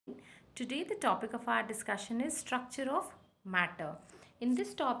Today the topic of our discussion is structure of matter. In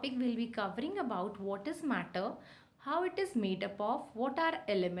this topic we'll be covering about what is matter, how it is made up of, what are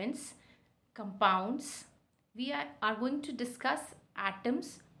elements, compounds. We are going to discuss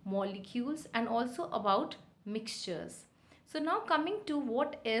atoms, molecules and also about mixtures. So now coming to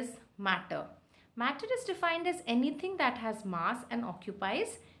what is matter. Matter is defined as anything that has mass and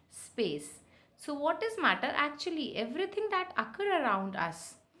occupies space. So what is matter? Actually everything that occur around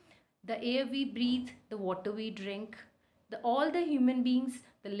us, the air we breathe, the water we drink, all the human beings,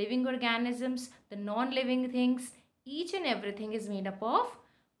 the living organisms, the non-living things, each and everything is made up of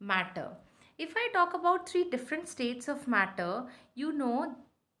matter. If I talk about three different states of matter, you know,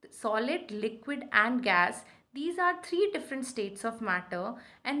 solid, liquid and gas, these are three different states of matter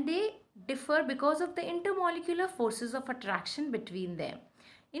and they differ because of the intermolecular forces of attraction between them.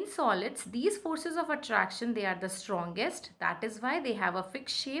 In solids, these forces of attraction, they are the strongest. That is why they have a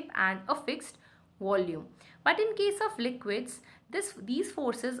fixed shape and a fixed volume. But in case of liquids, these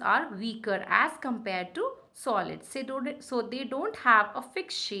forces are weaker as compared to solids. So they don't have a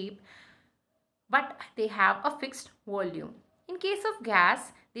fixed shape, but they have a fixed volume. In case of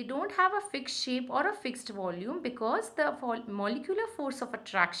gas, they don't have a fixed shape or a fixed volume because the molecular force of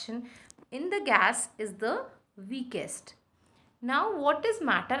attraction in the gas is the weakest. Now, what is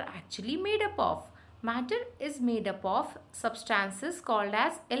matter actually made up of? Matter is made up of substances called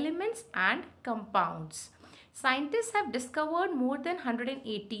as elements and compounds. Scientists have discovered more than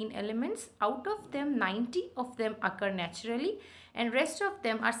 118 elements. Out of them, 90 of them occur naturally and rest of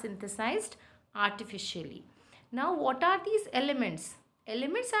them are synthesized artificially. Now, what are these elements?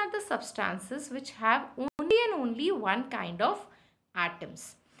 Elements are the substances which have only and only one kind of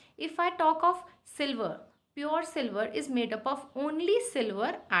atoms. If I talk of silver, pure silver is made up of only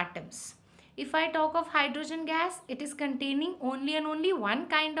silver atoms. If I talk of hydrogen gas, it is containing only and only one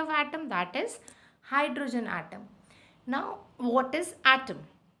kind of atom, that is hydrogen atom. Now, what is atom?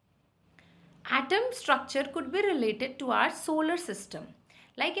 Atom structure could be related to our solar system.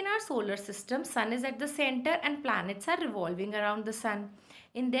 Like in our solar system, sun is at the center and planets are revolving around the sun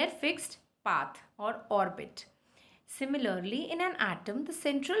in their fixed path or orbit. Similarly, in an atom, the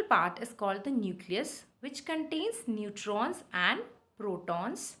central part is called the nucleus, which contains neutrons and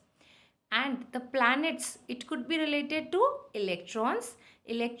protons. And the planets, it could be related to electrons.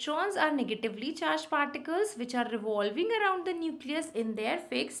 Electrons are negatively charged particles which are revolving around the nucleus in their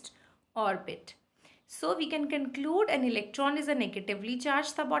fixed orbit. So we can conclude an electron is a negatively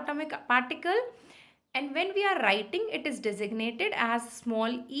charged subatomic particle, and when we are writing, it is designated as small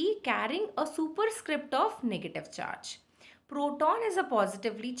e carrying a superscript of negative charge. Proton is a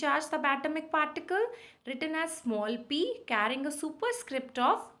positively charged subatomic particle written as small p carrying a superscript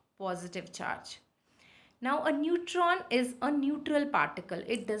of positive charge. Now a neutron is a neutral particle.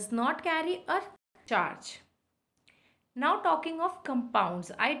 It does not carry a charge. Now talking of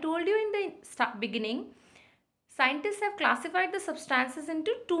compounds, I told you in the beginning, scientists have classified the substances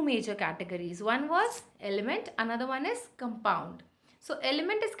into two major categories. One was element, another one is compound. So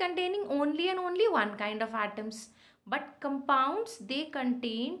element is containing only and only one kind of atoms, but compounds, they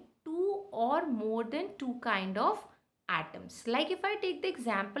contain two or more than two kind of atoms. Like if I take the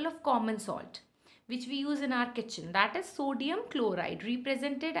example of common salt, which we use in our kitchen, that is sodium chloride,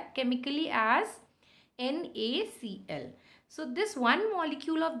 represented chemically as NaCl. So this one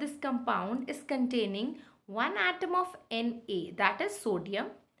molecule of this compound is containing one atom of Na, that is sodium,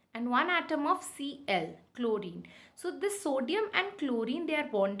 and one atom of Cl, chlorine. So this sodium and chlorine, they are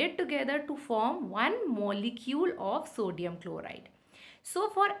bonded together to form one molecule of sodium chloride. So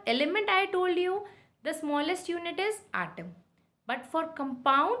for element, I told you the smallest unit is atom. But for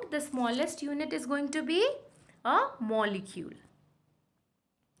compound, the smallest unit is going to be a molecule.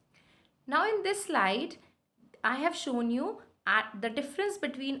 Now in this slide, I have shown you the difference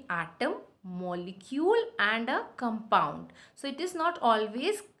between atom, molecule and a compound. So it is not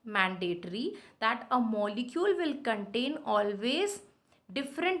always mandatory that a molecule will contain always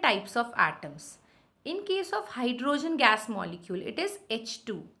different types of atoms. In case of hydrogen gas molecule, it is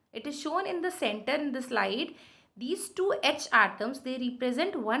H2. It is shown in the center in the slide. These two H atoms, they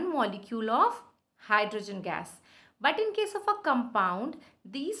represent one molecule of hydrogen gas. But in case of a compound,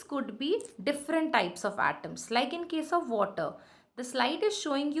 these could be different types of atoms. Like in case of water, the slide is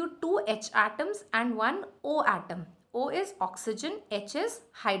showing you two H atoms and one O atom. O is oxygen, H is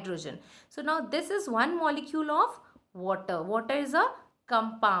hydrogen. So now this is one molecule of water. Water is a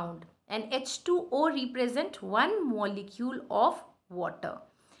compound and H2O represent one molecule of water.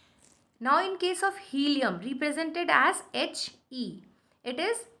 Now in case of helium, represented as He, it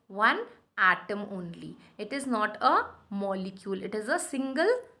is one atom only. It is not a molecule. It is a single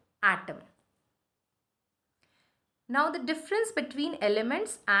atom. Now the difference between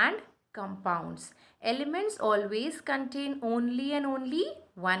elements and compounds. Elements always contain only and only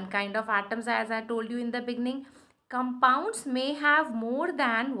one kind of atoms, as I told you in the beginning. Compounds may have more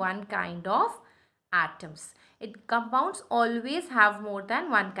than one kind of atoms. Compounds always have more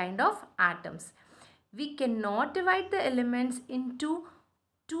than one kind of atoms. We cannot divide the elements into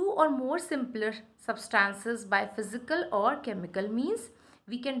two or more simpler substances by physical or chemical means.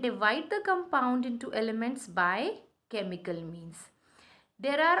 We can divide the compound into elements by chemical means.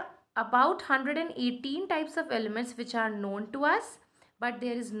 There are about 118 types of elements which are known to us, but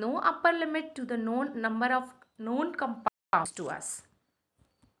there is no upper limit to the number of known compounds to us.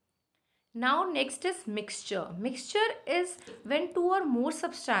 Now next is mixture. Mixture is when two or more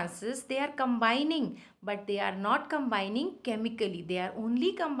substances, they are combining, but they are not combining chemically. They are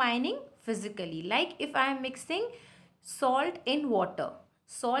only combining physically. Like if I am mixing salt in water.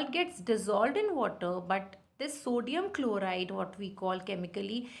 Salt gets dissolved in water, but this sodium chloride, what we call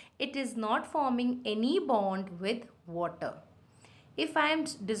chemically, it is not forming any bond with water. If I am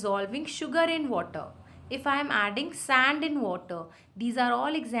dissolving sugar in water, if I am adding sand in water, these are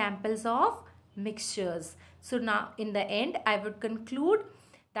all examples of mixtures. So now in the end, I would conclude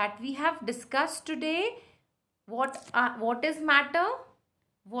that we have discussed today what is matter.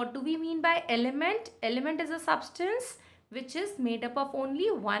 What do we mean by element? Element is a substance which is made up of only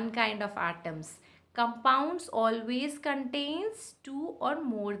one kind of atoms. Compounds always contains two or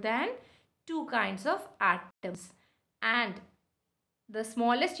more than two kinds of atoms. And the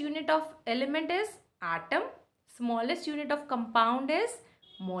smallest unit of element is atom. Smallest unit of compound is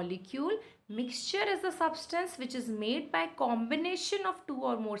molecule. Mixture is a substance which is made by combination of two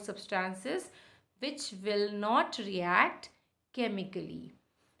or more substances which will not react chemically.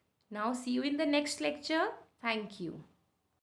 Now see you in the next lecture. Thank you.